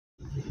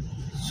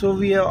So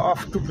we are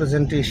off to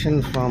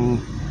presentation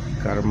from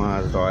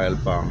Karma's Royal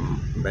Palm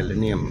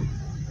Millennium,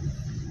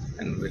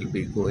 and we'll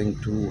be going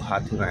to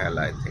Hathi Mahal,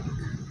 I think.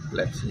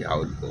 Let's see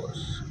how it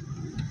goes.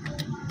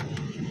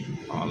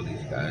 All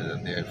these guys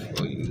are there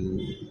for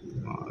you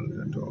on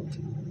the top.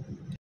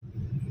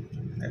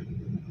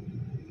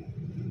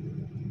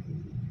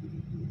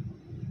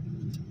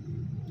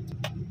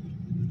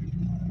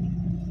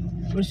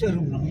 What's your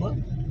room number?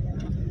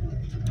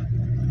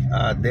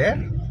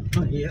 There?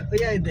 Oh,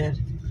 yeah, there.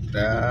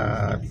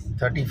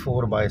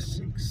 34 by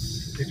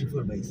 6.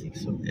 34 by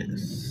 6. So.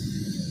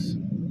 Yes.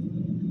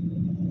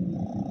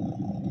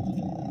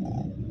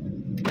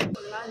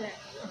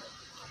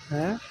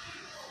 Huh?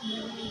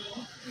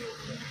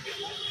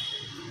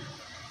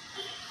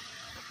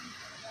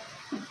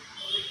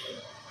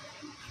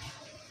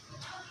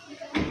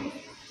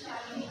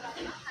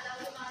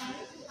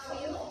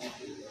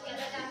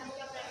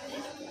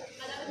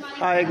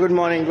 Hi, good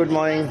morning, good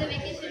morning.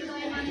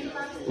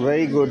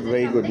 Very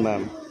good,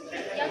 ma'am.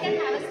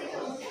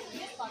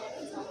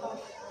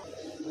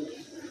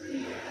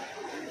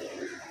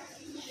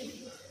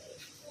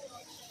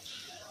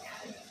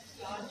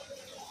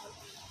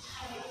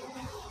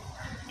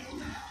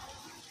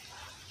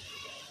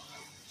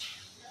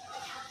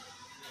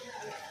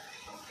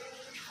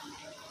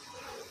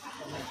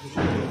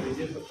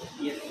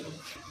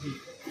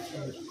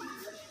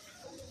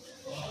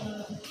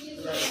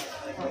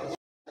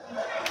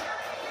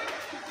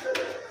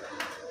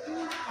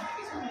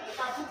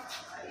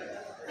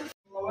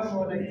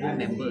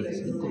 members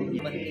इनको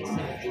one के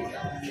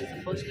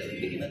सिर्फ first level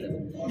beginner level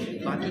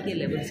बाकी के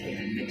levels के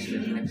हैं next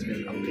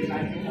level upgrade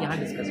यहाँ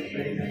discuss होता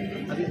है।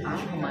 अभी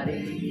आप हमारे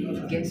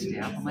गेस्ट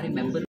हैं, आप हमारे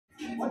मेंबर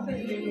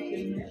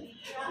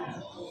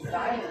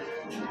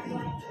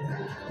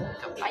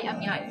आई आप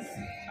यहाँ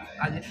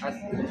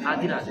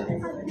आदि राजा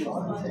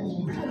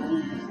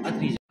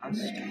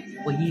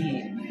वही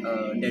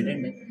डेड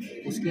एंड है,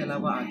 उसके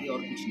अलावा आगे और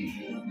कुछ नहीं।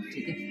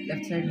 ठीक है,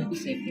 लेफ्ट साइड में भी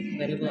सेम थिंग,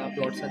 वेरेवर आप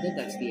प्लॉट्स आते हैं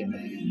that's the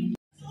end.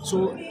 So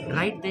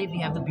right there we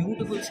have the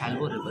beautiful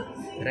Salvo River,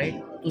 right?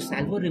 So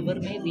Salvo River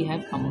में we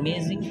have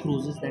amazing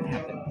cruises that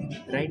happen,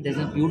 right?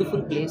 There's a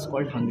beautiful place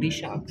called Hungry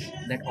Sharks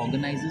that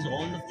organizes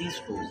all of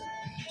these tours.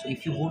 So if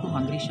you go to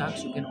Hungry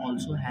Sharks, you can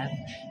also have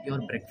your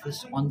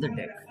breakfast on the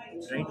deck,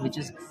 right? Which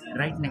is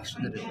right next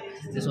to the river.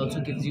 This also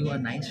gives you a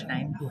nice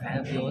time to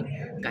have your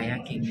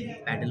kayaking,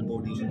 paddle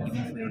boarding,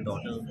 even for your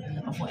daughter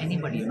or for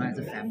anybody, you know,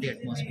 as a family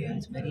atmosphere.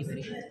 It's very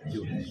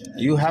beautiful.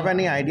 You have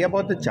any idea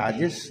about the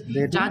charges?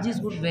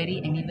 Charges would vary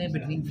anywhere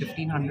between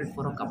 1500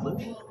 for a couple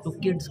to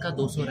kids का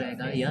 200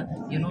 रहेगा, या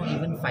you know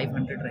even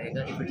 500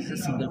 रहेगा if it is a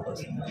single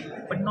person,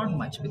 but not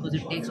much because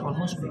it takes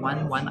almost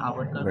one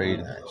hour का.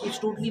 So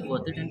it's totally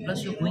worth it, and plus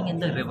you're going in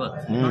the river,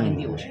 not in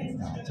the ocean.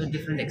 So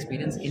different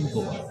experience in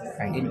Goa.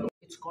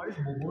 It's called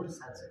Mohor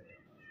Sunset.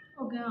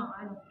 Okay,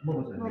 I know.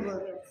 Mohor,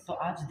 yes. तो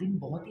आज दिन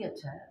बहुत ही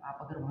अच्छा है, आप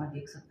अगर वहाँ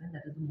देख सकते हैं,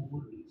 that is the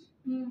Mohor beach,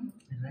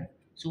 right?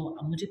 So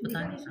अब मुझे पता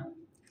नहीं था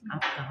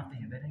आप कहाँ पे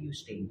हैं, where are you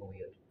staying over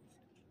here?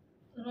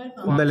 Right.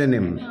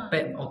 Millennium.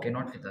 Okay,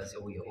 not with us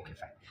over here. Okay,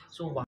 fine.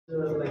 So like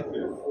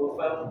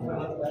 4-5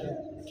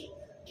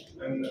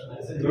 and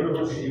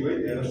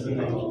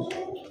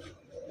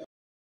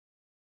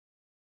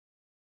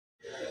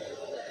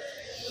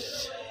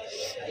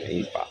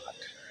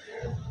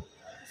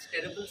it's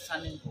terrible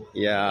sun in Goa.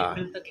 Yeah.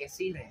 April तक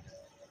ऐसे ही रहेगा.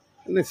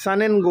 The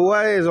sun in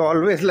Goa is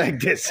always like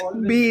this.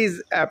 B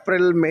is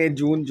April, May,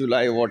 June,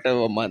 July,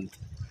 whatever month.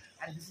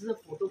 And this is a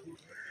photo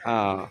booth.